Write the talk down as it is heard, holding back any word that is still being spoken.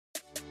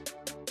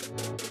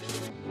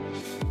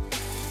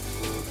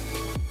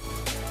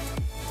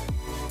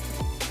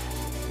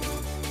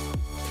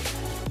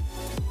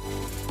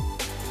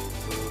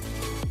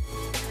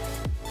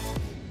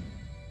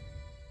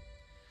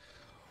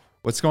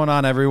What's going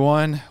on,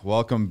 everyone?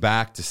 Welcome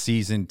back to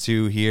season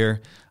 2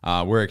 here.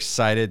 We're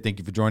excited. Thank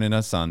you for joining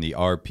us on the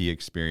RP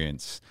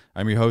Experience.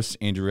 I'm your host,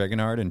 Andrew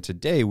Regenhard, and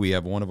today we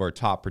have one of our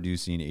top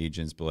producing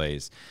agents,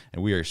 Blaze,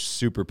 and we are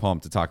super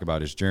pumped to talk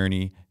about his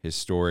journey, his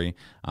story,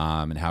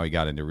 and how he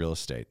got into real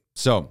estate.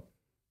 So,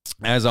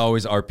 as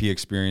always, RP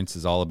Experience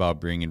is all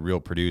about bringing real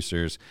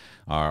producers,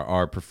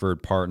 our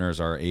preferred partners,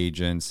 our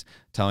agents,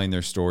 telling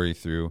their story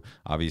through,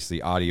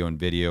 obviously, audio and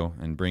video,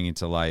 and bringing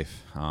to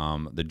life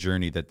the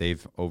journey that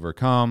they've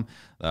overcome,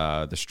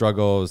 the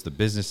struggles, the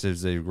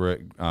businesses they've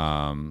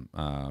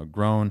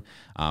grown,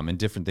 and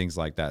different things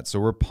like that. So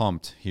we're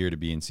pumped here to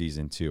be in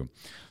season 2.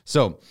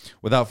 So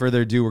without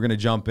further ado, we're going to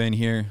jump in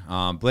here.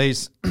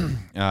 Blaze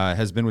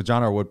has been with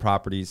John R. Wood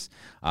Properties.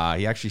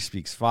 He actually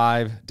speaks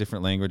 5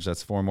 different languages.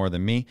 That's 4 more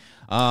than me.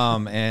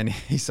 And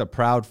he's a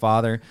proud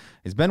father.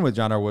 He's been with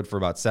John R. Wood for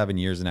about 7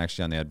 years and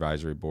actually on the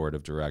advisory board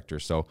of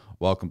directors. So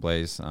welcome,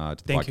 Blaze, to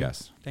the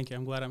podcast. Thank you.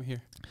 I'm glad I'm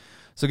here.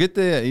 So get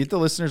the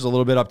listeners a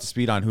little bit up to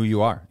speed on who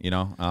you are.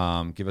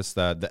 Give us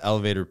the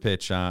elevator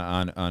pitch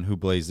on who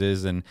Blaze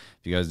is. And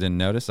if you guys didn't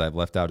notice, I've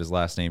left out his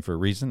last name for a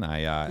reason.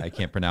 I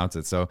can't pronounce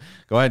it. So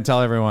go ahead and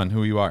tell everyone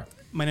who you are.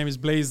 My name is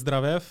Blaze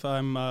Zdravev.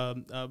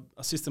 I'm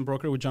assistant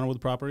broker with John R.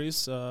 Wood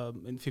Properties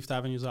in Fifth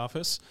Avenue's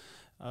office.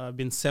 I've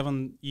been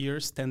 7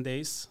 years, 10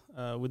 days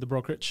with the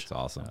brokerage. It's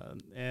awesome.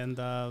 And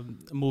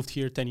moved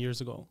here 10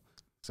 years ago.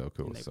 So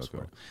cool. So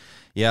cool.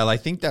 Yeah, I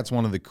think that's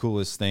one of the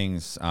coolest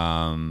things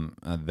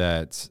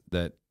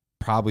that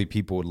probably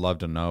people would love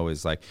to know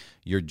is like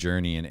your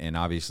journey and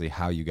obviously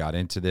how you got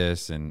into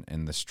this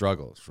and the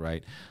struggles,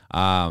 right?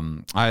 I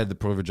had the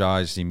privilege of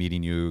obviously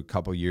meeting you a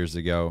couple years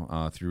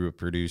ago through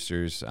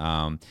producers.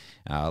 A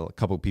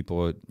couple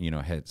people,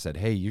 had said,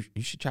 hey, you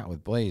should chat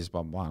with Blaze,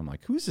 blah, blah. I'm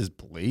like, who's this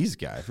Blaze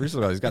guy? First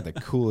of all, he's got the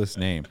coolest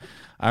name.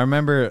 I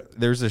remember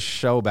there's a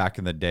show back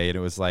in the day and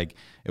it was like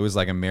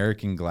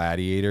American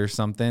Gladiator or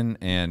something.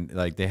 And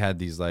like they had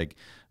these like,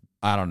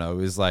 I don't know, it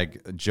was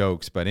like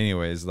jokes, but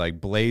anyways, like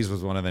Blaze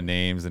was one of the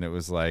names and it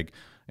was like,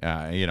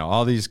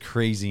 all these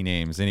crazy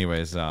names.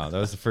 Anyways, that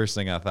was the first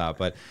thing I thought.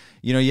 But,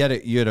 you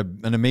had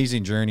an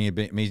amazing journey,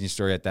 amazing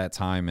story at that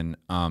time. And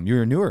you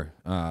were newer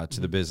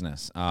to the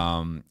business.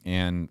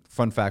 And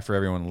fun fact for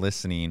everyone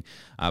listening,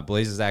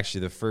 Blaze is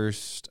actually the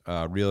first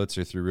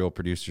realtor through Real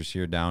Producers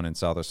here down in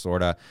Southwest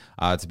Florida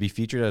to be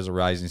featured as a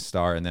rising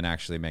star and then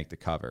actually make the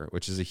cover,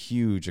 which is a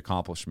huge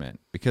accomplishment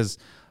because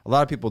a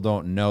lot of people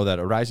don't know that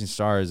a rising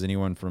star is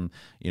anyone from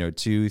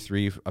 2,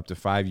 3, up to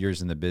 5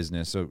 years in the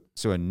business.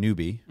 So a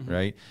newbie,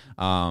 right?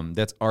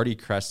 That's already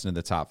crested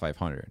into the top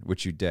 500,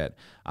 which you did,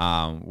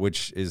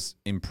 which is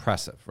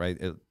impressive, right?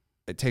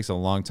 It takes a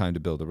long time to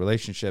build the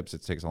relationships.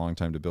 It takes a long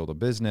time to build a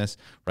business,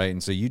 right?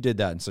 And so you did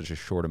that in such a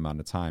short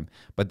amount of time.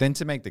 But then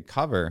to make the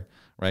cover,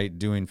 right,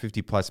 doing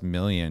 50 plus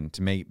million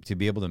to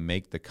be able to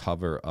make the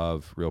cover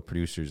of Real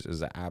Producers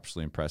is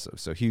absolutely impressive.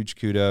 So huge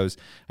kudos.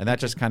 And that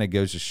just kind of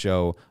goes to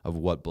show of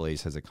what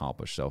Blaze has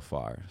accomplished so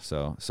far.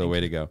 So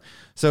way to go.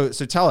 So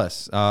tell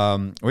us,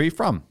 where are you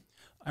from?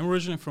 I'm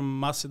originally from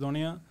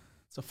Macedonia.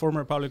 It's a former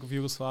Republic of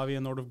Yugoslavia,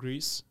 north of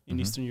Greece, in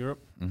Eastern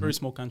Europe. Very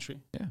small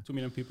country, 2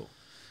 million people.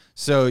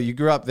 So you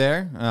grew up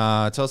there.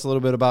 Tell us a little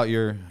bit about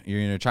your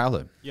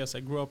childhood. Yes,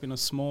 I grew up in a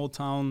small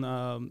town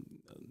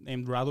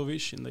named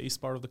Radovic in the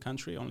east part of the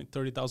country. Only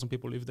 30,000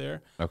 people live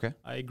there. Okay.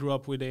 I grew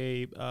up with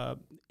in a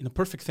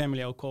perfect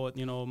family, I'll call it.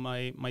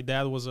 My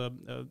dad was a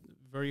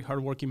very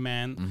hardworking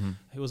man.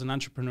 He was an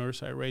entrepreneur,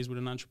 so I raised with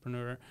an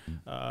entrepreneur.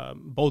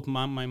 Both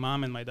my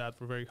mom and my dad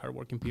were very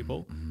hardworking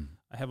people.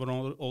 I have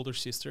an older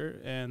sister,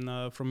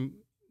 and from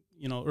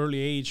early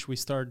age, we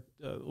start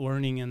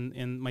learning,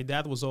 and my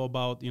dad was all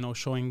about,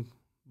 showing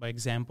by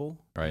example.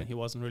 Right. He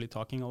wasn't really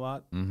talking a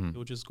lot. He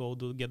would just go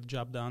get the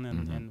job done,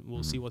 and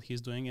we'll see what he's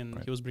doing. And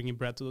he was bringing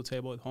bread to the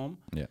table at home.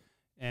 Yeah.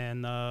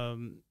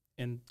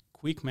 And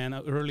quick, man,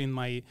 early in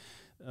my,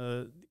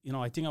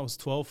 I think I was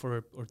 12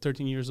 or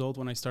 13 years old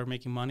when I started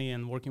making money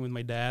and working with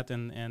my dad,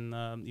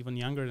 and even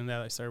younger than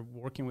that, I started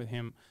working with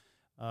him.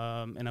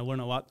 And I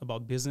learned a lot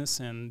about business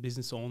and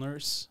business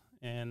owners,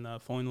 and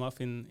fall in love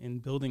in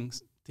building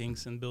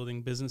things and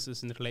building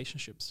businesses and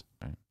relationships.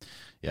 Right.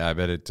 Yeah, I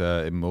bet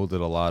it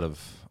molded a lot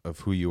of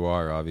who you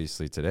are,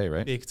 obviously, today,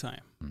 right? Big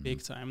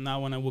time.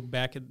 Now when I look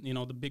back at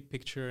the big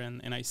picture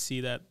and I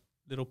see that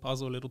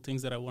little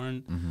things that I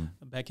learned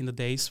back in the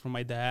days from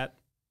my dad,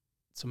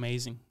 it's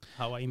amazing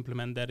how I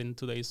implement that in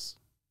today's.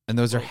 And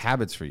those world. Are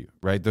habits for you,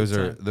 right? Those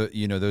are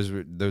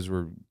those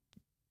were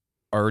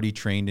already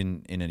trained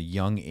in a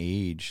young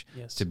age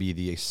to be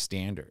the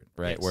standard,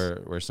 right? Yes.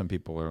 Where some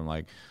people are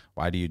like,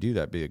 why do you do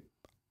that?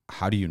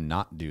 How do you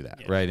not do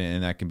that, right?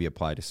 And that can be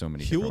applied to so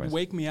many different ways. He would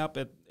wake me up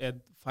at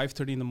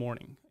 5:30 in the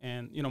morning.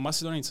 And,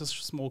 Macedonia is such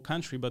a small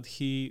country, but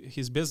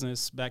his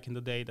business back in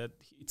the day that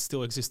it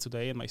still exists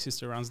today, and my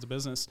sister runs the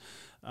business,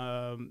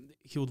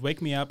 he would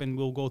wake me up and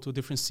we'll go to a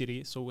different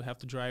city. So we have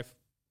to drive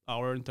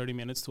hour and 30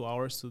 minutes, 2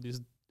 hours to this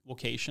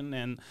vocation,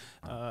 and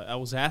I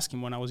was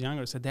asking when I was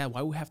younger, I said, Dad,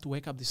 why we have to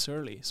wake up this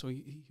early? So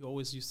he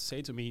always used to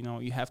say to me,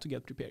 you have to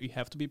get prepared. You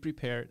have to be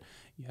prepared.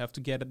 You have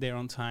to get there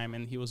on time.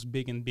 And he was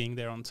big in being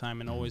there on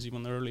time and always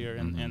even earlier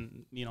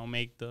and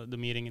make the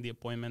meeting and the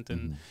appointment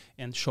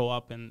and show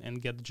up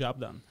and get the job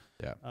done.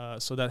 Yeah.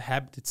 So that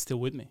habit, it's still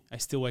with me. I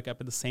still wake up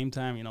at the same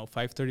time,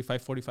 5:30,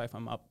 5:45,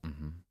 I'm up.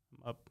 I'm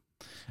up.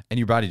 And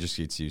your body just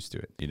gets used to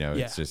it.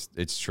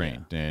 It's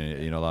trained. Yeah.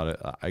 And, a lot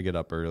of, I get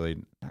up early,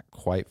 not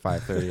quite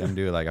 5:30. I'm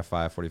doing like a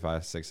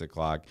 5:45, 6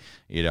 o'clock,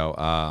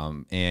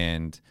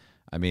 and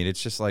I mean,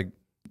 it's just like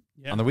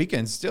on the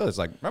weekends still, it's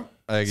like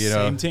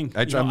same thing.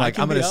 I'm like,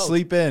 I'm going to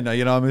sleep in, I'm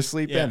going to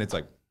sleep in. It's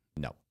like,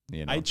 no.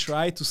 I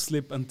try to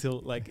sleep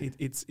until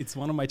it's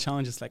one of my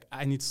challenges. Like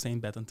I need to stay in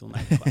bed until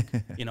 9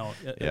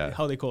 o'clock.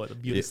 How they call it, a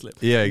beauty sleep.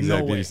 Yeah,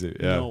 exactly. No way. Sleep.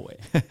 Yeah. No way.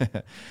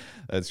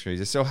 That's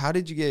crazy. So how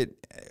did you get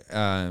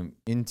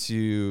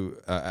into?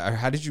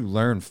 How did you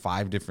learn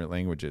 5 different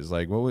languages?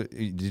 Like, what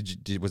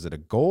was it a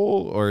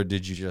goal, or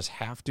did you just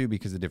have to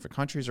because of different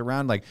countries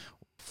around? Like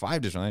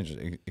 5 different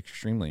languages,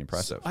 extremely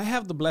impressive. So I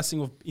have the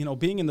blessing of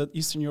being in the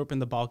Eastern Europe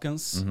and the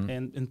Balkans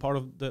and part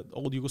of the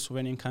old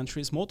Yugoslavian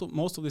countries.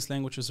 Most of these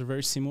languages are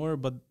very similar,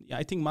 but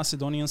I think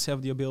Macedonians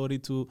have the ability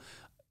to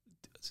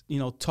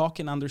talk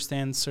and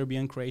understand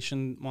Serbian,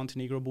 Croatian,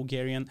 Montenegro,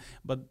 Bulgarian,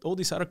 but all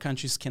these other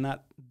countries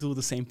cannot do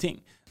the same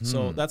thing.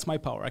 So that's my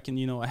power. I can,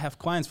 I have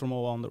clients from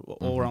all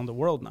around the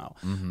world now,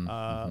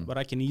 but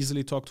I can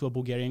easily talk to a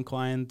Bulgarian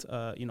client,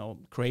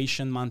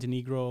 Croatian,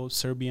 Montenegro,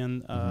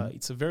 Serbian.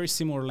 It's a very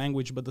similar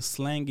language, but the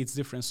slang is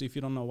different. So if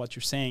you don't know what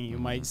you're saying, you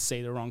might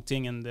say the wrong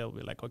thing, and they'll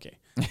be like, okay,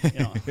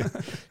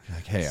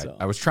 like, hey, so,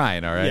 I was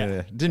trying. All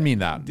right, didn't mean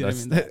that.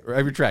 I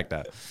retract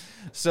that.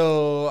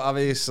 So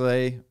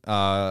obviously,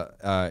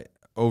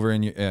 over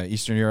in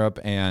Eastern Europe,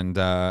 and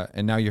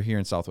now you're here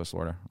in Southwest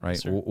Florida, right?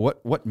 Yes, sir.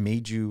 What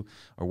made you,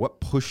 or what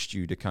pushed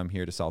you to come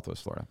here to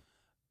Southwest Florida?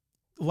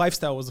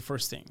 Lifestyle was the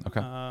first thing. Okay.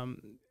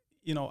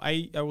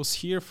 I was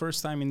here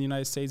first time in the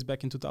United States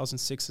back in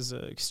 2006 as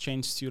an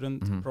exchange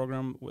student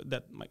program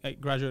I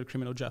graduated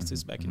criminal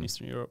justice back in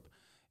Eastern Europe,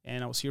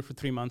 and I was here for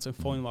 3 months and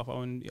fell in love.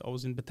 I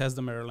was in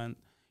Bethesda, Maryland,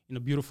 in a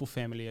beautiful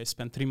family. I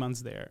spent 3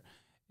 months there.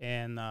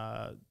 And,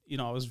 I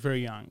was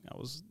very young. I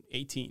was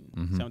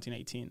 17,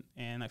 18,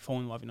 and I fell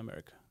in love in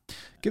America.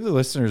 Give the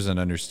listeners an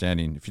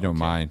understanding, if you don't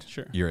mind,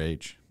 sure. Your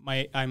age.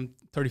 I'm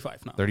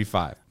 35 now.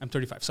 35. I'm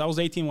 35. So I was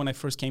 18 when I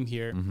first came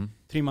here,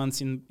 3 months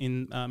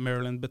in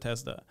Maryland,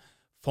 Bethesda,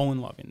 fell in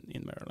love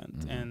in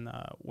Maryland, and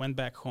went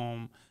back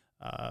home.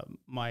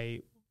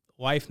 My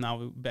wife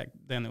now, back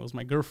then it was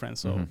my girlfriend,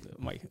 so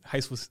my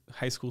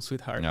high school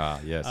sweetheart,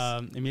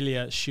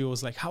 Emilia, she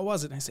was like, how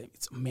was it? And I said,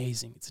 it's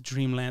amazing. It's a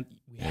dreamland.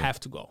 We have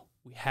to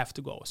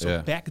go.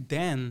 So back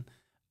then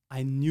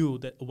I knew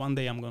that one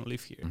day I'm going to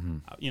live here,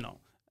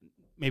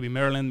 maybe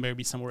Maryland,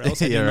 maybe somewhere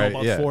else. I didn't know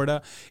about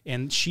Florida.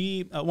 And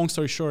she, long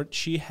story short,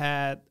 she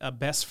had a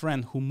best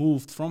friend who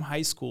moved from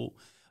high school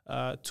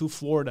to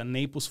Florida,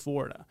 Naples,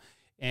 Florida.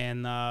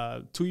 And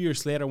 2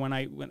 years later, when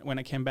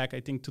I came back, I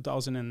think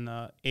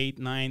 2008,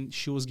 9,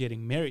 she was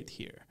getting married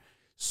here.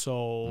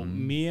 So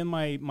me and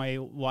my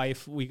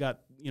wife, we got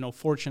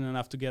fortunate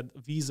enough to get a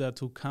visa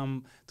to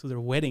come to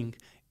their wedding,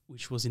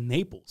 which was in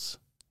Naples.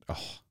 Oh.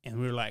 And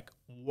we were like,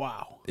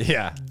 wow,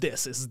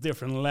 this is a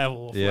different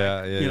level. Of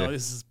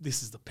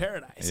this is the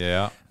paradise.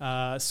 Yeah.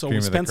 So we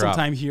spent some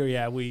time here.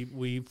 Yeah,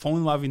 we fell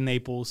in love in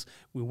Naples.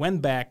 We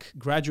went back,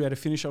 graduated,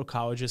 finished our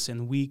colleges,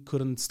 and we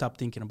couldn't stop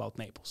thinking about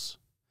Naples.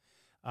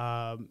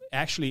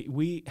 Actually,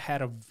 we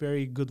had a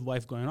very good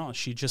life going on.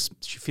 She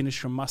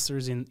finished her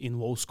master's in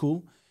law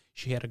school.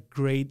 She had a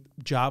great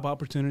job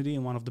opportunity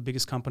in one of the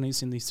biggest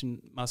companies in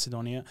Eastern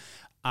Macedonia.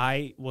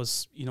 I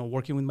was,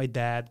 working with my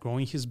dad,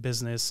 growing his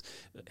business,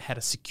 had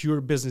a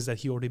secure business that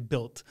he already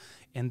built,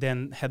 and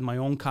then had my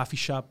own coffee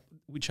shop,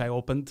 which I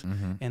opened,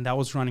 and that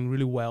was running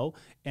really well,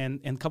 and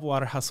a couple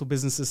other hustle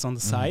businesses on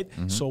the side.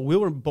 So we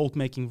were both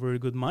making very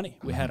good money.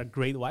 We had a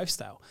great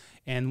lifestyle.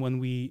 And when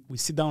we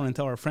sit down and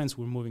tell our friends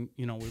we're moving,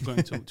 we're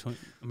going to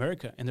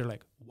America, and they're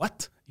like,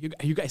 what?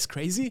 Are you guys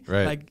crazy?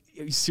 Right. Like,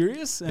 are you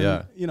serious?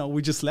 And,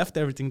 we just left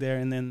everything there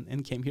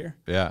and came here.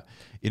 Yeah.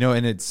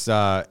 And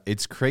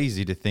it's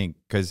crazy to think,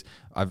 because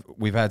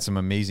we've had some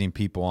amazing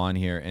people on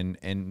here,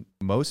 and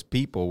most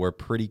people were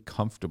pretty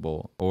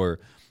comfortable, or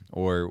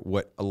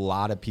what a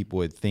lot of people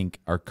would think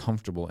are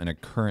comfortable in a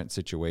current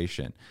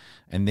situation,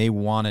 and they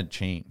wanted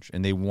change,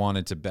 and they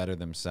wanted to better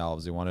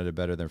themselves, they wanted to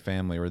better their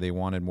family, or they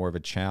wanted more of a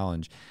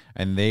challenge,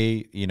 and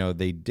they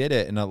did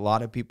it. And a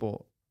lot of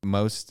people, in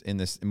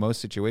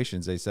most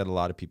situations, they said a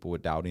lot of people were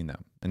doubting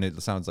them, and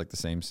it sounds like the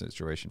same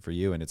situation for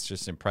you. And it's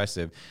just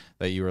impressive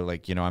that you were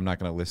like, I'm not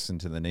going to listen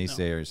to the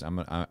naysayers.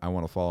 No. I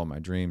want to follow my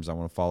dreams. I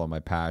want to follow my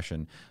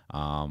passion,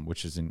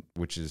 which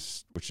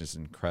is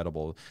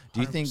incredible.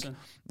 Do you 100%. Think,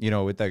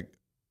 with that,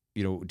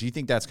 do you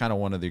think that's kind of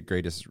one of the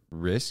greatest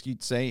risks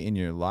you'd say in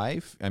your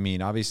life? I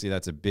mean, obviously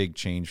that's a big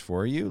change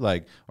for you,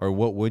 or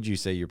what would you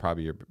say your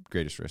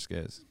greatest risk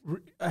is?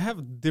 I have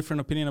a different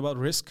opinion about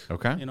risk.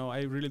 Okay.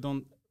 I really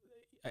don't.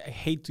 I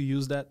hate to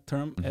use that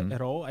term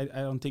at all. I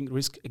don't think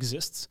risk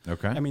exists.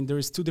 Okay. I mean, there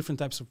is two different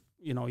types of,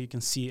 you can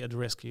see at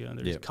risk.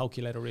 There's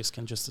calculated risk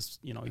and just,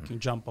 you can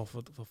jump off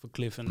a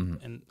cliff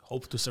and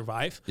hope to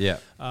survive. Yeah.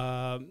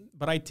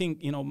 But I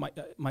think,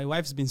 my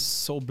wife's been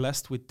so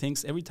blessed with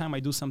things. Every time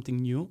I do something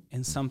new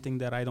and something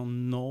that I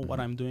don't know what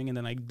I'm doing, and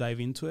then I dive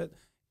into it,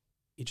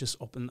 it just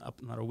opened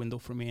up another window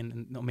for me,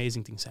 and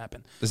amazing things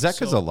happen. Is that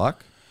because of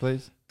luck,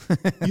 please?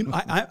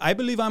 I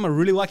believe I'm a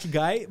really lucky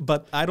guy,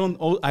 but I don't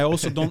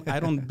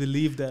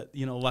believe that,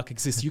 luck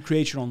exists. You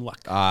create your own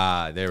luck.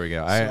 There we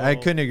go. I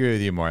couldn't agree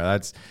with you more.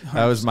 That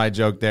was my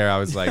joke there. I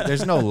was like,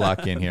 there's no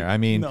luck in here. I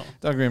mean,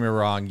 don't get me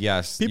wrong.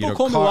 Yes. People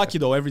call me lucky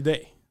though every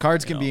day.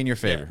 Cards can be in your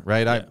favor,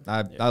 right?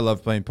 I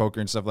love playing poker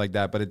and stuff like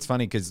that, but it's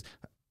funny because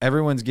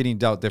everyone's getting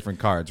dealt different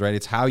cards, right?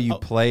 It's how you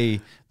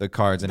play the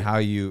cards and how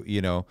you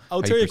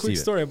I'll tell you a quick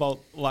story about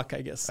luck,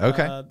 I guess.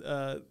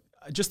 Okay.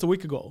 Just a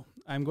week ago,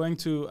 I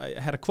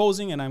had a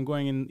closing, and I'm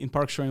going in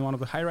Park Shore in one of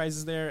the high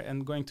rises there,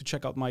 and going to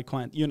check out my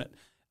client unit.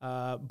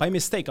 By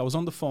mistake, I was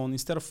on the phone.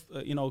 Instead of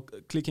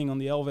clicking on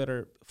the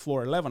elevator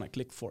floor 11, I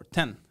clicked floor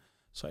 10.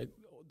 So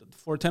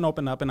floor 10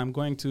 opened up, and I'm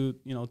going to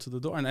to the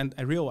door, and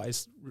I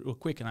realized real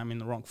quick, and I'm in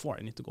the wrong floor.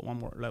 I need to go one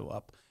more level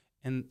up.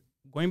 And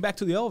going back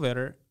to the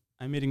elevator,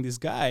 I'm meeting this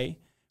guy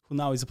who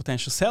now is a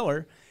potential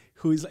seller,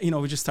 who is,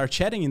 we just start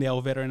chatting in the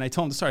elevator, and I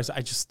told him the story. So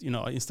I just,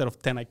 instead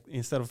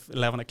of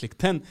 11, I click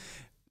 10.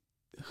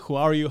 Who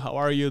are you? How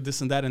are you? This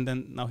and that. And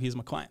then now he's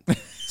my client.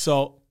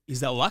 So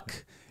is that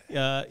luck?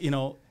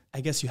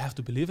 I guess you have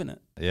to believe in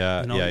it.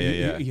 Yeah.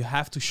 You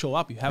have to show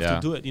up. You have to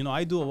do it.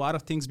 I do a lot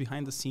of things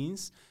behind the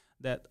scenes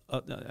that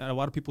a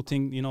lot of people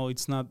think,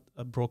 it's not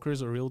a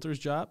broker's or realtor's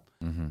job.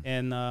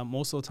 And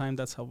most of the time,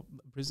 that's how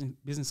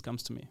business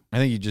comes to me. I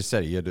think you just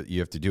said it. You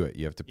have to do it.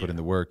 You have to put in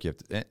the work. You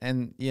have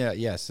to,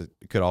 yes,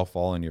 it could all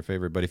fall in your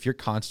favor. But if you're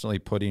constantly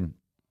putting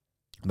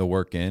the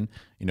work in,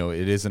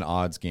 it is an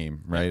odds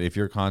game, right? If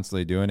you're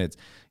constantly doing it,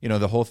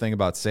 the whole thing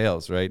about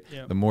sales, right?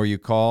 The more you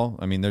call,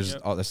 I mean, there's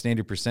a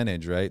standard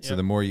percentage, right? So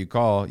the more you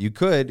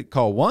could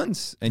call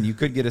once and you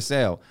could get a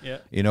sale,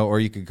 or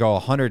you could call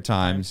 100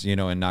 times,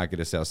 and not get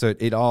a sale. So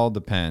it all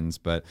depends,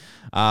 but,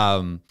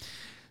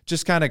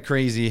 just kind of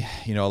crazy.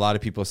 A lot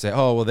of people say,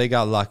 oh, well, they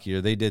got lucky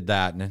or they did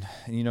that. And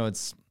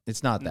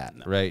it's not that,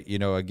 right?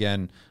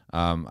 Again,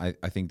 I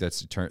think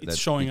that's it's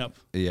showing up.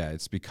 Yeah,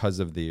 it's because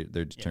of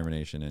their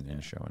determination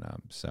and showing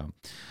up. So,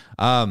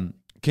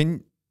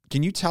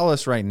 can you tell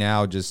us right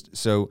now? Just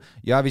so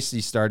you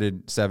obviously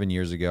started 7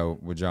 years ago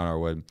with John R.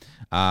 Wood,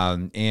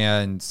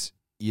 and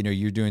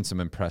you're doing some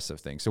impressive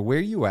things. So where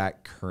are you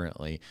at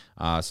currently?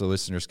 So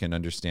listeners can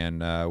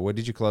understand. What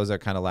did you close out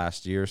kind of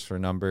last year's for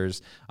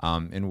numbers,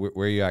 and where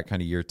are you at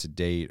kind of year to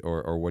date,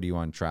 or what are you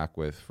on track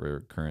with for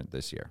current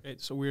this year?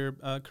 Great. So we're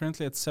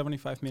currently at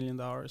 $75 million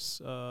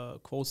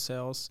closed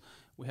sales.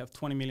 We have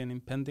 20 million in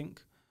pending,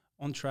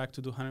 on track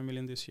to do 100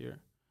 million this year.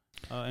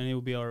 And it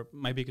will be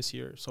my biggest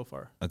year so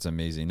far. That's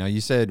amazing. Now, you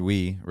said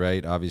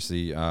right?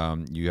 Obviously,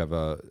 you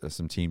have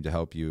some team to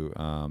help you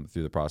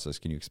through the process.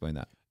 Can you explain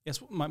that? Yes,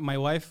 my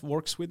wife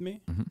works with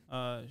me.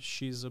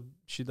 She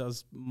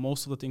does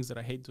most of the things that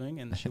I hate doing,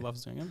 and she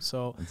loves doing them.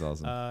 So that's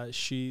awesome.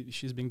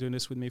 She's been doing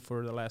this with me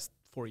for the last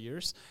 4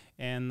 years,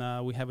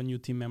 and we have a new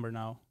team member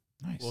now.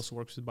 Nice. Who also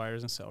works with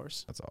buyers and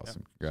sellers. That's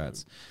awesome. Yeah.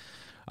 Congrats.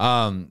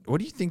 What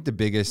do you think the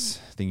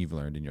biggest thing you've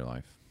learned in your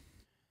life?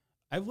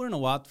 I've learned a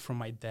lot from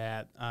my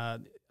dad. I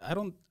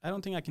don't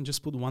think I can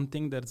just put one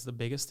thing that's the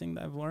biggest thing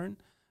that I've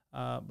learned.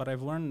 But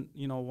I've learned,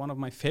 one of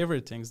my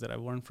favorite things that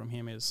I've learned from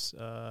him is,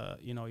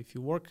 if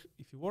you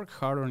work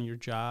hard on your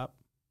job,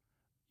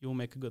 you'll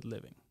make a good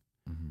living.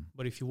 Mm-hmm.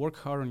 But if you work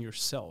hard on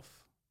yourself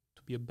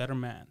to be a better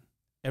man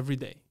every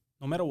day,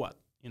 no matter what,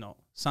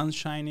 sun's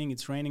shining,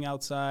 it's raining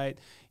outside,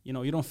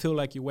 you don't feel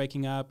like you're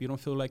waking up, you don't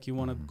feel like you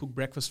want to cook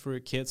breakfast for your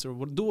kids or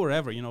do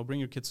whatever, bring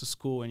your kids to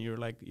school and you're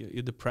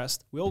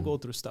depressed. We all go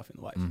through stuff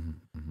in life.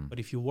 But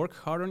if you work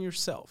hard on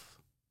yourself,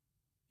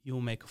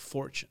 you'll make a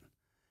fortune,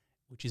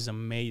 which is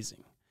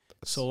amazing.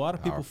 So a lot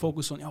of people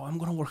focus on, I'm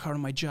going to work hard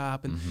on my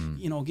job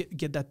and,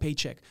 get that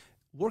paycheck.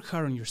 Work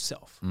hard on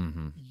yourself.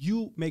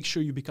 You make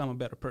sure you become a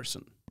better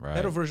person,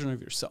 better version of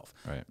yourself.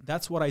 Right.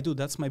 That's what I do.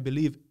 That's my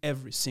belief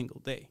every single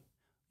day.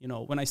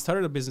 When I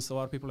started a business, a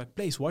lot of people were like,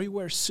 Blaze, why do you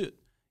wear a suit?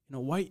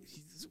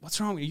 What's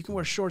wrong? You can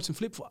wear shorts and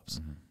flip-flops.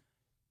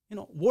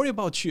 Worry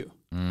about you.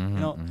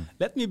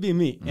 Let me be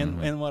me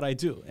and what I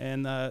do.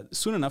 And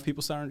soon enough,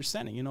 people start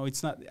understanding.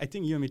 It's not, I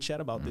think you and me chat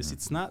about this.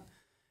 It's not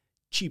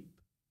cheap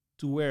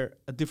to wear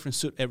a different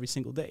suit every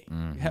single day.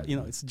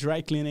 It's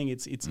dry cleaning.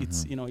 It's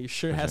your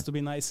shirt has to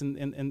be nice and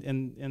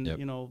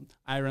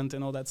ironed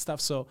and all that stuff.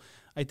 So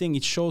I think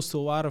it shows to a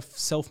lot of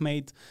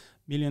self-made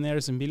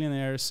millionaires and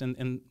billionaires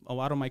and a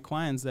lot of my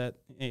clients that,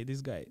 hey,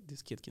 this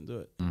kid can do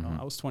it.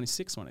 I was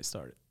 26 when I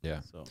started. Yeah.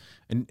 So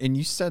and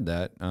you said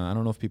that, I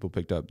don't know if people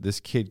picked up, this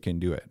kid can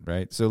do it,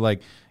 right? So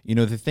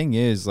the thing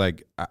is,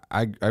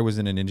 I was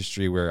in an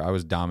industry where I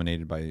was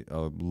dominated by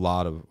a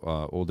lot of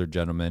older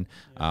gentlemen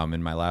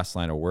in my last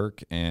line of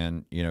work.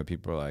 And,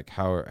 people are like,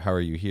 how are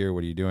you here?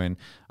 What are you doing?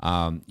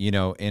 And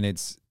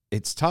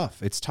it's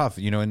tough. It's tough,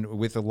 you know, and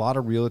with a lot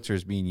of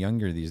realtors being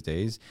younger these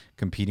days,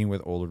 competing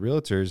with older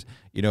realtors,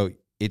 you know,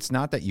 it's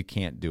not that you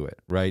can't do it,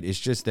 right? It's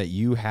just that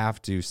you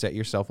have to set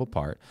yourself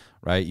apart,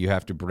 right? You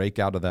have to break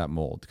out of that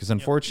mold because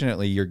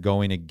unfortunately you're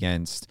going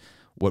against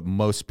what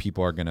most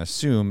people are going to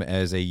assume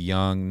as a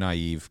young,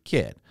 naive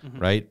kid,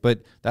 right?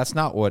 But that's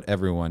not what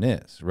everyone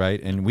is,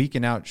 right? And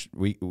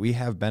we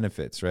have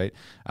benefits, right?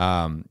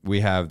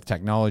 We have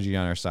technology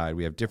on our side.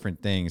 We have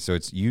different things. So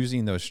it's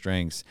using those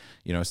strengths,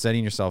 you know,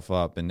 setting yourself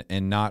up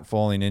and not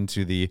falling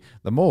into the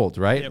mold,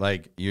 right?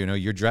 Like, you know,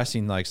 you're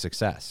dressing like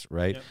success,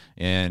 right?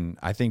 And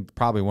I think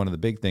probably one of the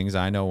big things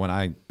I know when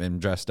I am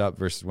dressed up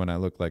versus when I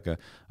look like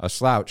a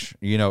slouch,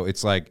 you know,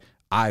 it's like,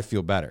 I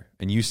feel better.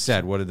 And you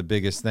said, what are the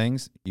biggest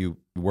things? You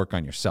work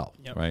on yourself,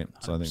 right?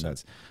 100%. So I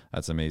think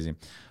that's amazing.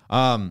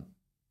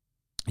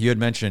 You had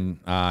mentioned,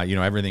 you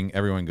know,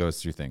 everyone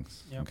goes through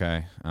things.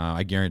 Okay.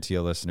 I guarantee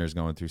a listener's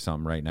going through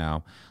something right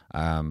now.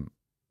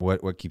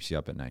 What keeps you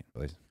up at night,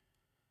 please?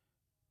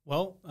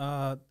 Well,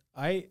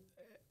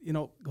 you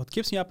know, what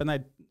keeps me up at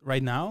night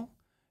right now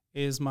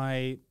is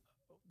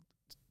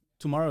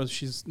tomorrow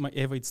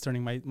Ava is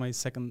turning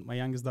my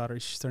youngest daughter.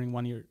 She's turning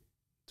 1 year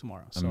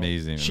tomorrow. So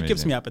amazing. She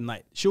keeps me up at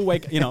night. She'll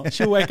wake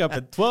up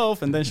at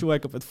 12 and then she'll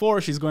wake up at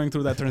 4. She's going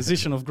through that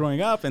transition of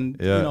growing up and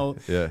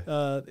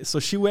so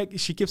she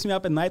keeps me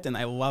up at night and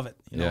I love it.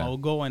 You know, I'll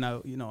go and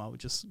I'll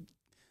just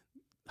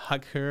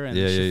hug her and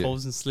she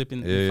falls asleep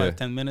in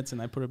 5-10 minutes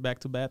and I put her back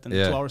to bed and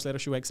 2 hours later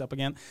she wakes up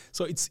again.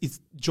 So it's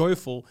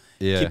joyful,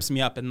 keeps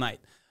me up at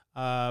night.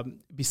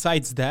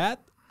 Besides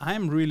that,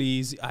 I'm really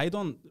easy. I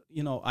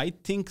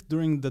think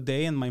during the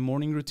day and my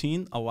morning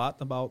routine a lot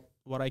about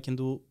what I can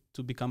do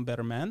to become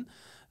better man.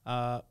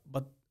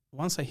 But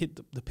once I hit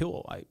the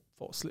pillow, I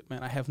fall asleep,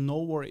 man. I have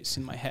no worries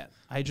in my head.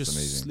 I just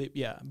sleep.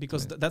 Yeah.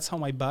 Because that's how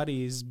my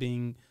body is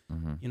being,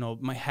 you know,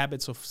 my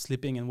habits of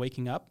sleeping and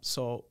waking up.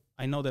 So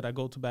I know that I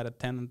go to bed at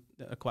 10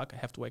 o'clock. I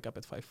have to wake up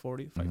at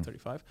 5:40,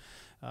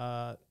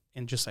 5:35.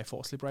 And just I fall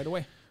asleep right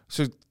away.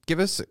 So give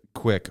us a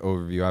quick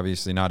overview.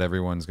 Obviously, not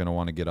everyone's going to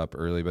want to get up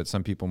early, but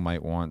some people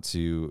might want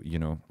to, you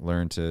know,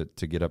 learn to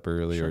get up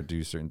early or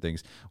do certain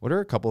things. What are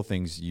a couple of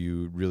things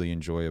you really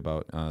enjoy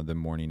about the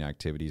morning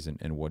activities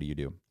and what do you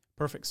do?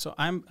 Perfect. So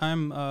I'm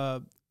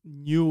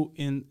new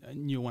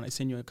when I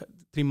say new,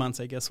 3 months,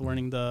 I guess,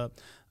 learning the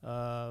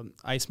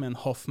Iceman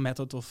Hof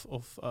method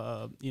of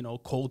you know,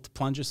 cold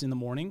plunges in the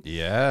morning.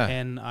 Yeah.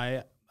 And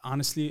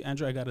honestly,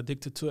 Andrew, I got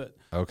addicted to it.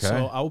 Okay.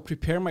 So I'll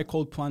prepare my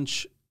cold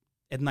plunge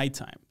at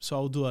nighttime. So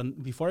I'll do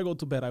before I go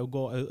to bed, I'll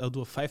do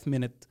a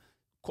 5-minute.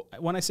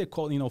 When I say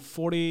cold, you know,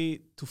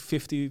 40 to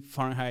 50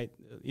 Fahrenheit,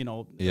 you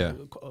know,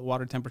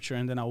 water temperature,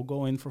 and then I'll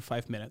go in for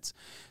 5 minutes.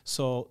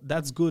 So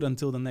that's good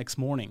until the next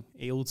morning.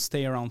 It will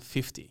stay around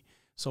 50.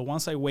 So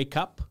once I wake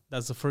up,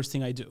 that's the first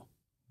thing I do.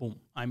 Boom,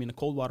 I'm in the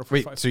cold water for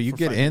 5 minutes. So you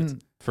get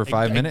in for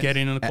 5 minutes? I get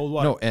in the cold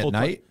water. No, at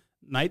night?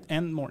 Night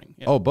and morning.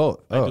 Yeah. Oh,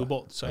 both. I do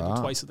both. So I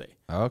do twice a day.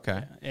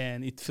 Okay.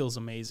 And it feels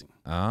amazing.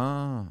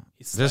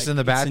 It's just like, in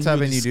the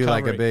bathtub and you do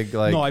like a big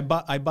like. No, I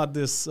bought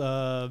this.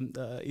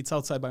 It's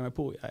outside by my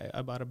pool.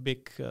 I bought a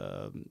big.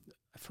 I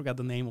forgot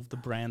the name of the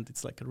brand.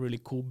 It's like a really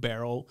cool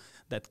barrel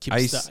that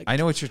keeps. I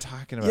know what you're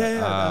talking about.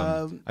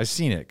 Yeah. I've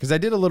seen it because I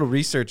did a little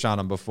research on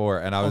them before,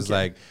 and I was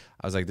like,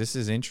 this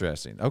is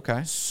interesting.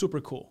 Okay.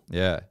 Super cool.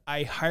 Yeah.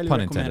 I highly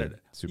recommend it.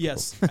 Super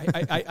yes, cool.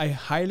 I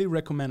highly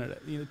recommend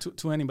it. You know,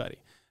 to anybody.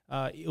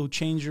 It'll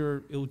change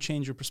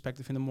your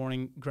perspective in the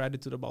morning,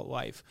 gratitude about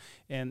life.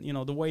 And, you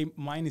know, the way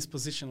mine is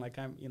positioned, like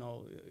I'm, you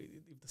know,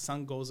 if the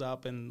sun goes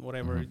up and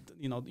whatever,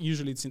 you know,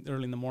 usually it's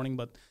early in the morning,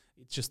 but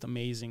it's just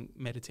amazing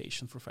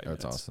meditation for 5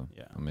 minutes. That's awesome.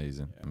 Yeah.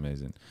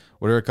 Amazing.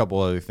 What are a couple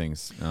other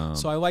things?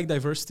 So I like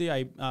diversity.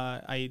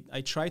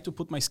 I try to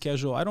put my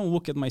schedule. I don't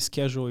look at my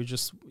schedule. It's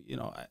just, you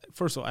know,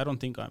 first of all, I don't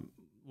think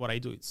what I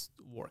do, it's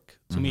work.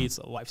 To me, it's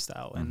a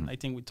lifestyle. And I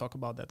think we talk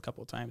about that a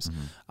couple of times.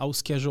 I'll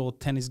schedule a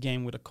tennis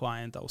game with a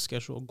client. I'll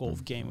schedule a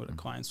golf game with a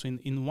client. So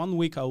in 1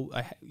 week,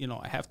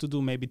 I have to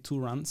do maybe 2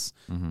 runs.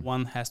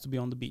 One has to be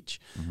on the beach.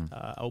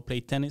 I'll play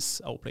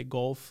tennis. I'll play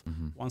golf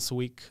once a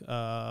week.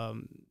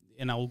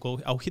 And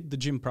I'll hit the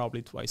gym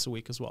probably twice a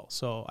week as well.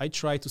 So I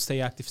try to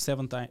stay active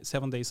 7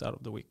 days out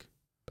of the week.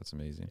 That's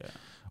amazing. Yeah.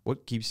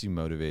 What keeps you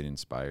motivated,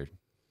 inspired?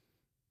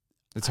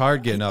 It's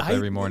hard getting up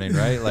every morning,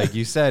 right? Like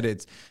you said,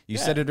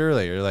 said it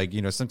earlier. Like,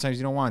 you know, sometimes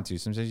you don't want to,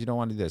 sometimes you don't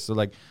want to do this. So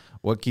like,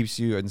 what keeps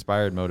you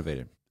inspired,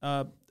 motivated?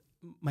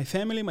 My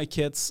family, my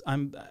kids.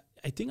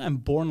 I think I'm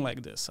born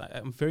like this.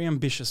 I'm a very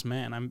ambitious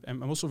man.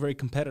 I'm also very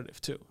competitive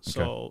too.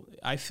 So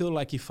I feel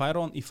like if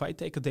I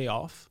take a day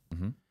off,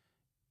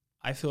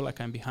 I feel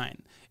like I'm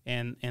behind.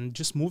 And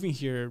just moving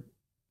here,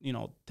 you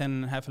know, 10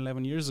 and a half,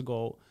 11 years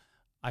ago,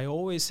 I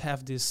always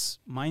have this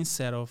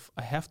mindset of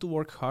I have to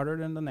work harder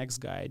than the next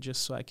guy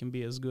just so I can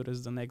be as good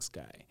as the next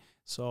guy.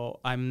 So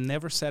I'm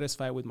never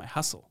satisfied with my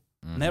hustle.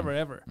 Never,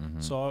 ever.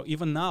 So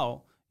even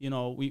now, you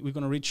know, we're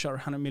going to reach our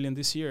 100 million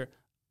this year.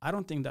 I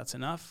don't think that's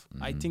enough.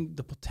 I think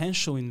the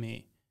potential in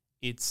me,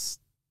 it's,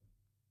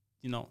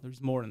 you know,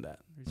 there's more than that.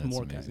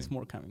 There's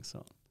more coming.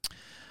 So.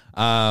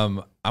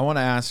 I want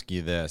to ask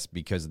you this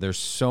because there's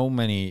so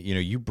many,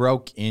 you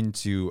broke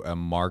into a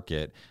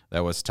market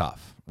that was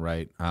tough,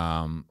 right?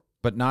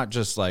 But not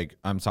just like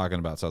I'm talking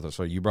about South.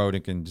 So you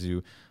broke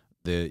into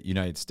the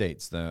United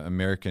States, the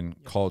American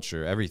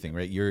culture, everything,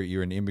 right?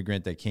 You're an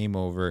immigrant that came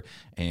over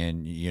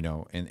and,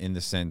 in the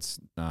sense,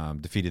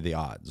 defeated the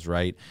odds,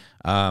 right?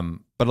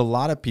 But a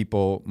lot of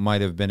people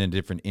might have been in a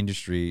different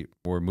industry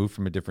or moved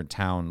from a different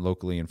town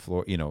locally in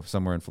Florida,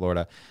 somewhere in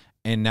Florida,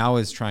 and now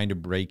is trying to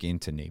break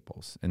into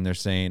Naples. And they're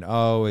saying,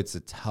 oh, it's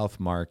a tough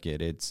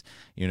market. It's,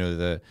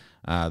 the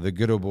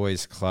good old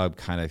boys club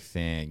kind of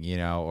thing,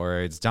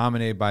 or it's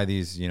dominated by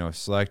these,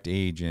 select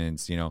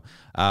agents,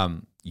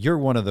 You're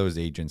one of those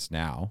agents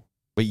now,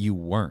 but you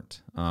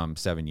weren't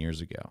 7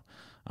 years ago.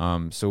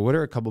 So what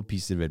are a couple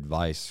pieces of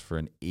advice for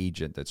an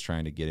agent that's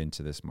trying to get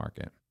into this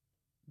market?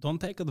 Don't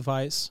take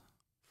advice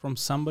from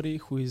somebody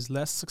who is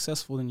less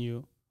successful than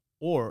you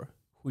or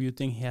who you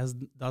think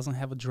doesn't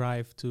have a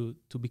drive to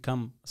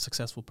become a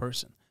successful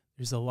person.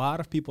 There's a lot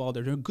of people out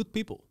there. They're good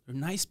people. They're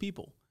nice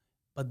people.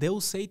 But they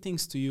will say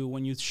things to you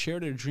when you share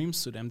their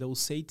dreams to them. They will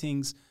say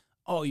things,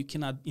 oh, you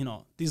cannot,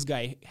 this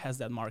guy has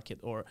that market,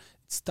 or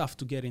it's tough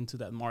to get into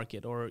that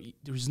market, or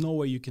there's no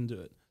way you can do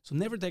it. So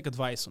never take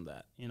advice on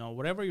that.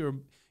 Whatever your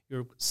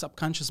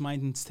subconscious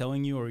mind is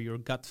telling you or your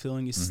gut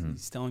feeling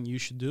is telling you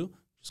should do,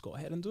 just go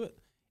ahead and do it.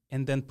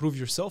 And then prove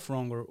yourself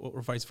wrong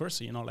or vice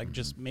versa,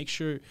 just make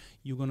sure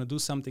you're going to do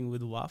something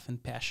with love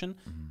and passion.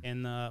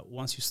 And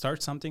once you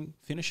start something,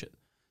 finish it.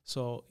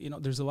 So,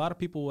 there's a lot of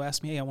people who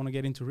ask me, hey, I want to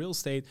get into real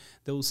estate.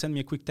 They will send me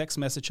a quick text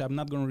message. I'm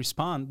not going to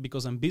respond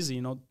because I'm busy.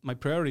 My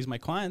priority is my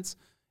clients.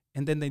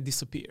 And then they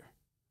disappear.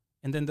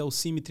 And then they'll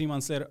see me 3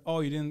 months later. Oh,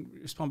 you didn't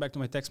respond back to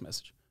my text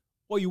message.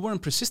 Well, you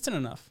weren't persistent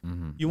enough.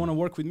 You want to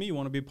work with me. You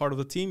want to be part of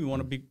the team. You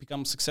want to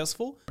become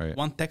successful. Right.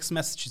 One text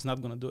message is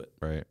not going to do it.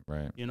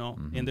 Right.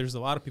 And there's a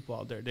lot of people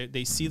out there.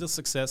 They see the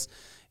success.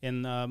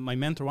 And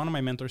one of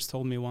my mentors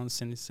told me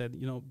once, and he said,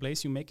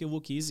 Blaise, you make it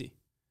look easy.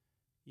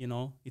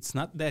 It's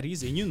not that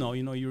easy. And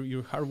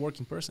you're a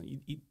hardworking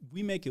person.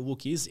 We make it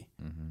look easy,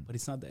 but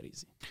it's not that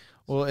easy.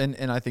 Well,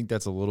 and I think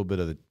that's a little bit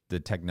of the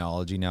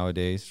technology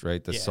nowadays,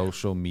 right? The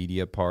social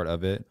media part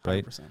of it,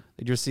 right? 100%.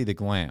 They just see the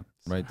glam,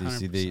 right? They 100%.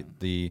 See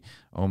the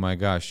oh my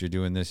gosh, you're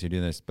doing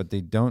this, but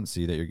they don't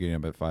see that you're getting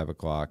up at 5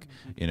 o'clock.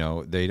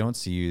 They don't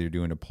see you. They're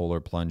doing a polar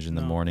plunge in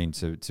the morning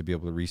to be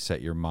able to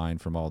reset your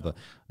mind from all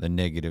the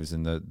negatives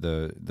and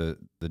the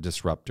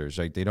disruptors,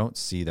 right? They don't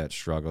see that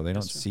struggle. They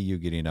don't see you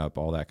getting up,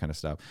 all that kind of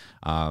stuff.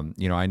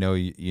 I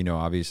know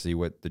obviously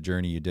what the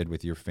journey you did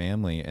with your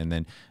family, and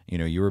then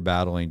you were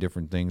battling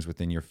different things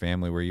within your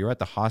family where you're at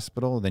the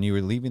hospital, then you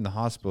were leaving the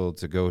hospital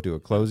to go to a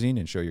closing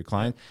and show your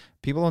client.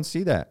 People don't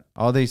see that.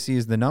 All they see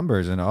is the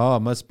numbers and, oh, it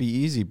must be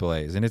easy,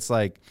 Blaise. And it's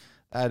like,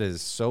 that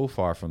is so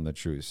far from the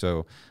truth.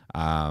 So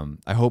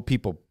I hope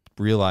people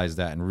realize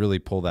that and really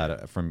pull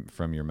that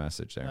from your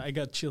message there. I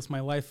got chills.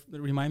 My wife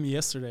reminded me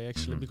yesterday,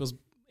 actually, because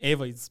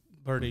Ava's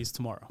birthday is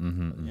tomorrow,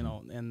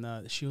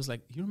 and she was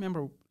like, you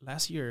remember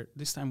last year,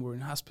 this time we were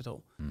in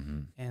hospital,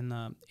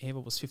 and Ava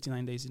was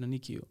 59 days in the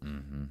NICU,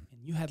 and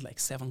you had like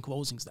 7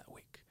 closings that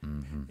week.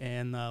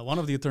 And one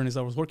of the attorneys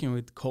I was working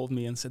with called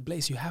me and said,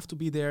 Blaise, you have to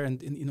be there,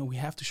 and we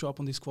have to show up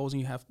on this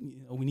closing.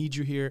 We need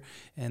you here.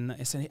 And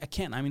I said, I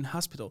can't. I'm in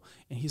hospital.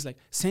 And he's like,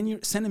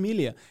 send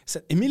Emilia. I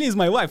said, Emilia is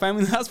my wife. I'm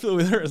in the hospital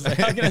with her. It's like,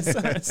 how can I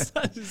start?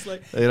 It's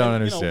like, they don't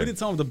understand. We did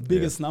some of the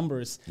biggest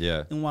numbers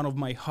in one of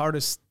my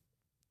hardest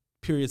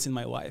periods in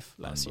my life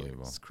last year.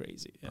 It's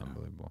crazy. Yeah.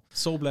 Unbelievable.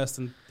 So blessed,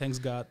 and thanks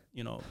God,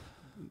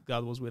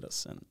 God was with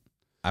us. And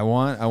I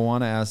want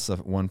to ask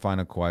one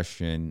final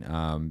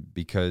question,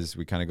 because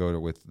we kind of go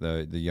with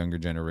the younger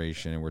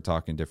generation, and we're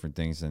talking different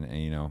things, and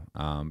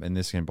and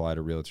this can apply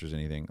to realtors,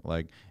 anything.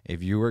 Like,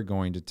 if you were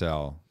going to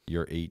tell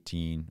your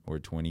 18 or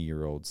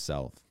 20-year-old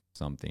self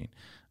something,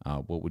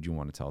 what would you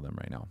want to tell them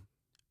right now?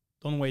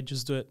 Don't wait,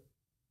 just do it.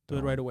 Do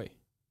it right away.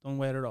 Don't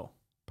wait at all.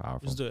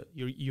 Powerful. Just do it.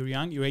 You're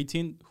young, you're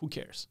 18, who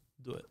cares?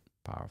 Do it.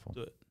 Powerful.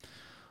 Do it.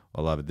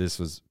 I love it. This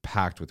was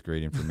packed with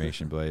great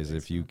information, Blaise.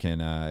 If you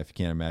can't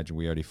imagine,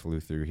 we already flew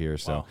through here.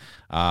 So,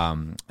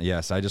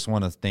 yes, I just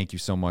want to thank you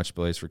so much,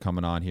 Blaise, for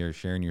coming on here,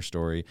 sharing your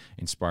story,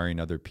 inspiring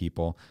other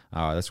people.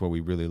 That's what we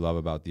really love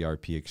about the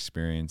RP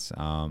experience.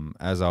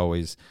 As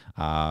always,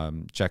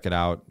 check it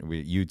out.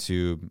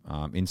 YouTube,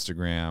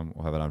 Instagram.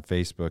 We'll have it on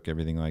Facebook,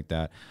 everything like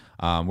that.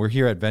 We're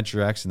here at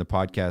Venture X in the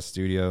podcast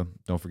studio.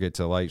 Don't forget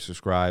to like,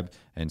 subscribe,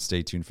 and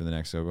stay tuned for the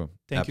next episode.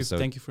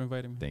 Thank you for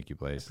inviting me. Thank you,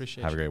 Blaise. I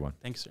appreciate it. Have a great one.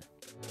 Thanks, sir.